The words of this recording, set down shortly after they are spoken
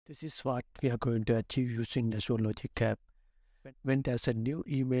This is what we are going to achieve using Azure Logic App. When there's a new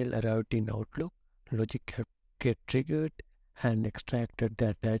email arrived in Outlook, Logic App get triggered and extracted the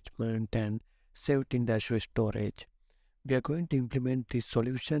attachment and saved in the Azure storage. We are going to implement this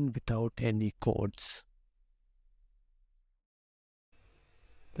solution without any codes.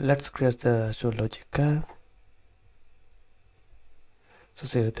 Let's create the Azure Logic App. So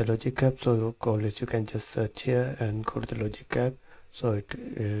select the Logic App. So always you can just search here and go to the Logic App. So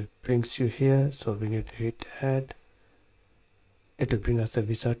it brings you here. So we need to hit add. It will bring us a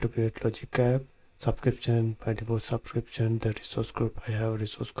wizard to create Logic App. Subscription, by default subscription. The resource group, I have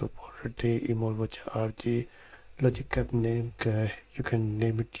resource group already. Email voucher RG. Logic App name, you can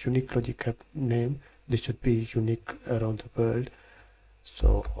name it unique Logic App name. This should be unique around the world.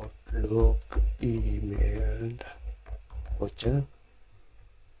 So Outlook email voucher.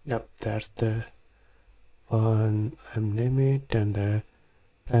 Yep, that's the one I'm naming it. And the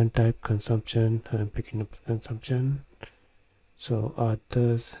plan type consumption, I'm picking up consumption. So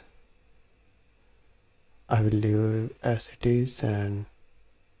others I will leave as it is and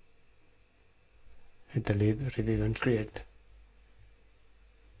hit the review and create.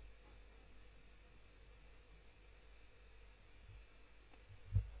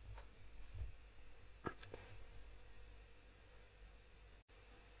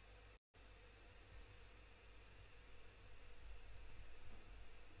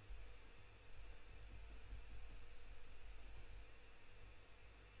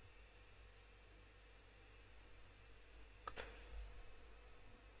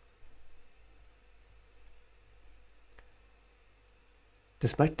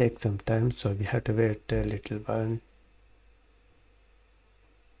 This might take some time, so we have to wait a little while.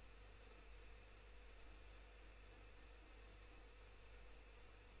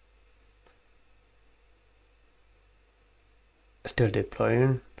 Still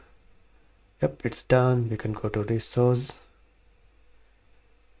deploying. Yep, it's done. We can go to resource.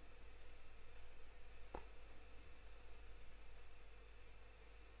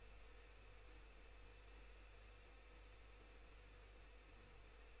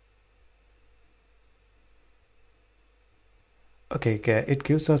 Okay, it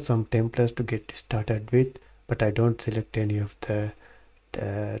gives us some templates to get started with, but I don't select any of the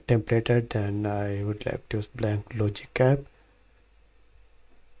templated. Then I would like to use blank Logic App.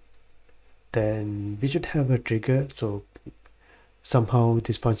 Then we should have a trigger, so somehow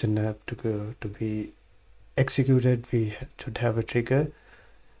this function have to be executed. We should have a trigger.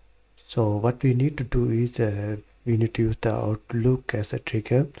 So what we need to do is we need to use the Outlook as a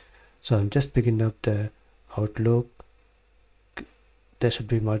trigger. So I'm just picking up the Outlook. There should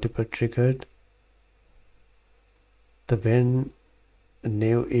be multiple triggered. When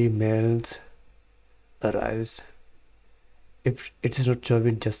new emails arrives, if it is not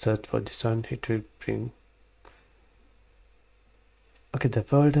showing, just search for this one. It will bring. Okay, the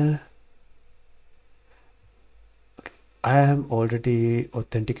folder. Okay, I am already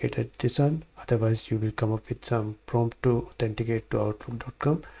authenticated this one. Otherwise, you will come up with some prompt to authenticate to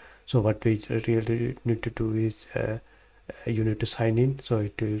Outlook.com. So what we really need to do is you need to sign in. So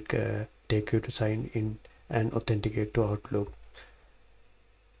it will take you to sign in and authenticate to Outlook.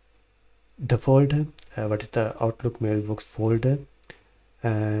 The folder, what is the Outlook mailbox folder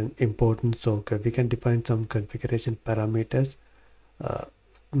and important. So we can define some configuration parameters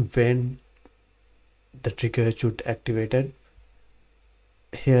when the trigger should activated.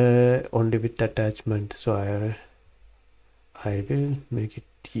 Here only with attachment, so I will make it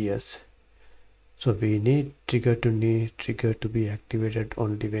yes. So we need trigger to be activated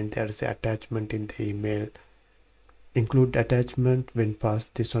only when there is an attachment in the email. Include attachment when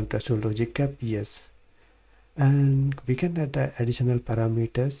passed this on to Azure Logic App, yes. And we can add additional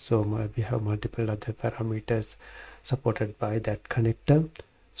parameters. So we have multiple other parameters supported by that connector.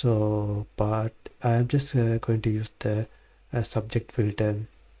 So but I am just going to use the subject filter.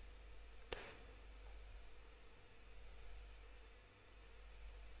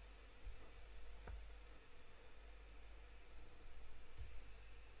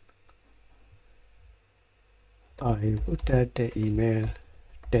 I would add the email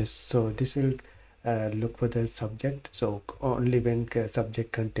test. So this will look for the subject. So only when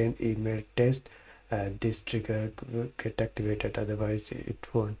subject contain email test, this trigger will get activated. Otherwise, it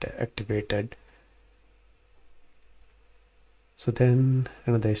won't activated. So then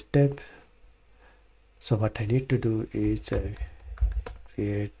another step. So what I need to do is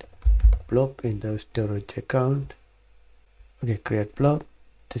create blob in the storage account. Okay, create blob.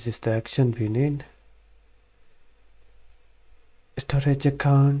 This is the action we need. Storage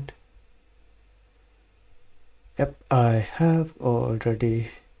account. Yep, I have already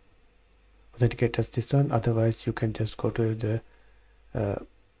authenticate as this one. Otherwise you can just go to the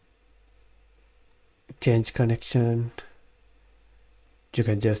change connection. You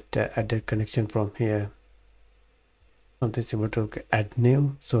can just add that connection from here, something similar to add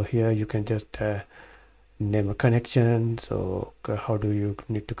new. So here you can just name a connection. So how do you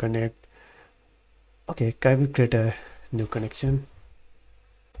need to connect? Okay, I will create a new connection.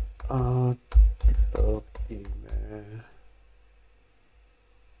 Email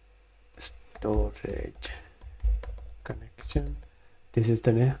storage connection. This is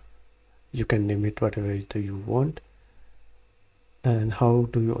the name. You can name it whatever you want. And how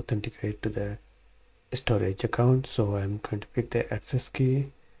do you authenticate to the storage account? So I'm going to pick the access key,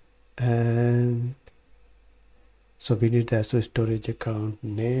 and so we need the Azure storage account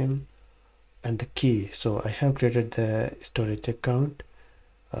name and the key. So I have created the storage account.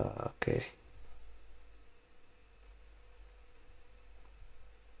 Okay,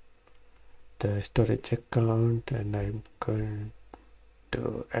 the storage account, and I'm going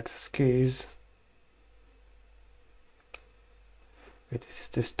to access keys. This is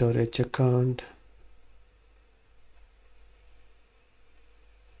the storage account.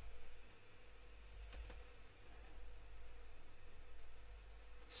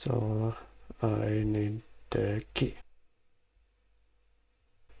 So I need the key.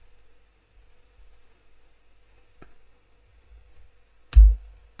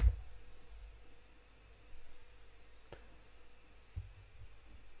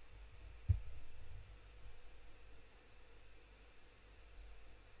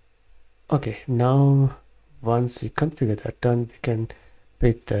 Okay, now once we configure that done, we can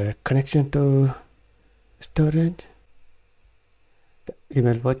pick the connection to storage, the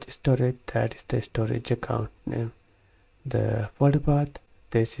email watch storage, that is the storage account name, the folder path,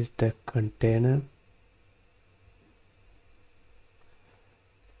 this is the container.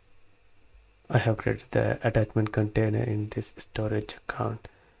 I have created the attachment container in this storage account,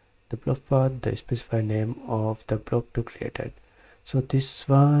 the block path, the specified name of the block to create it. So this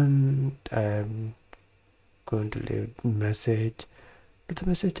one I'm going to leave message to the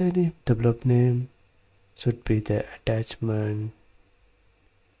message ID. The block name should be the attachment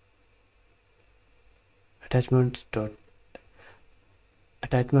attachment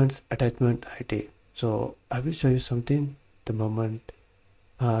ID. So I will show you something. The moment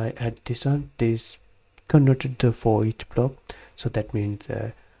I add this one, this converted the for each block. So that means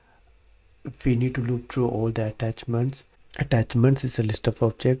we need to loop through all the attachments. Attachments is a list of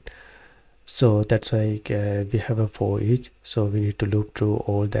objects, so that's why we have a for each. So we need to loop through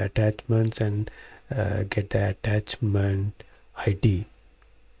all the attachments and get the attachment ID.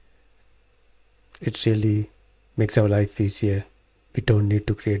 It really makes our life easier. We don't need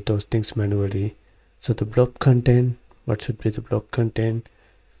to create those things manually. So the block content, what should be the block content?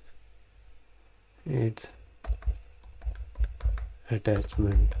 It's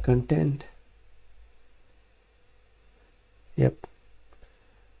attachment content. Yep,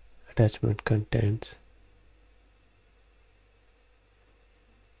 attachment contents.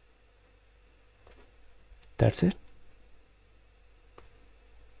 That's it.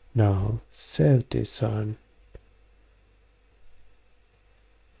 Now save this on.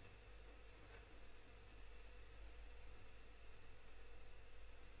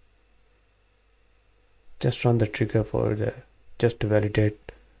 Just run the trigger for just to validate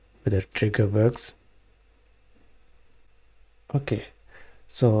whether trigger works. Okay,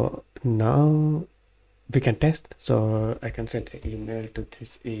 so now we can test. So I can send an email to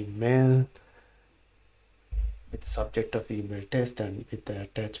this email with the subject of email test and with the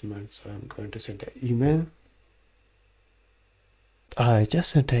attachment. So I'm going to send an email. I just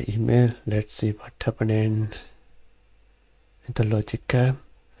sent an email. Let's see what happened in the Logic App.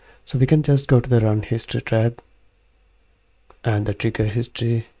 So we can just go to the run history tab and the trigger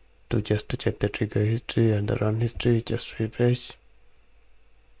history to check the trigger history and the run history. Just refresh.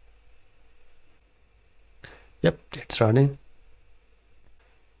 Yep, it's running.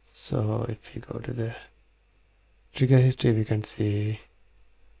 So if you go to the trigger history, we can see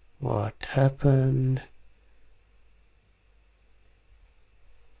what happened.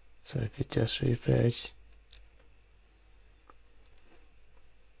 So if you just refresh,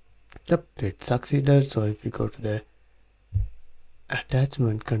 yep, it succeeded. So if you go to the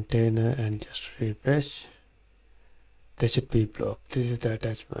attachment container and just refresh, there should be blocked. This is the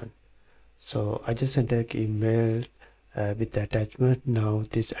attachment. So I just sent an email with the attachment. Now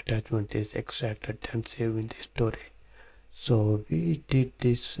this attachment is extracted and saved in the storage. So we did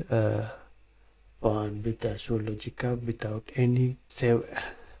this one with the Azure Logic App without any save.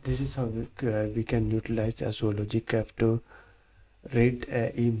 This is how we can utilize Azure Logic App to read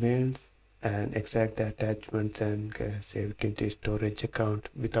emails and extract the attachments and save it into storage account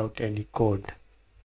without any code.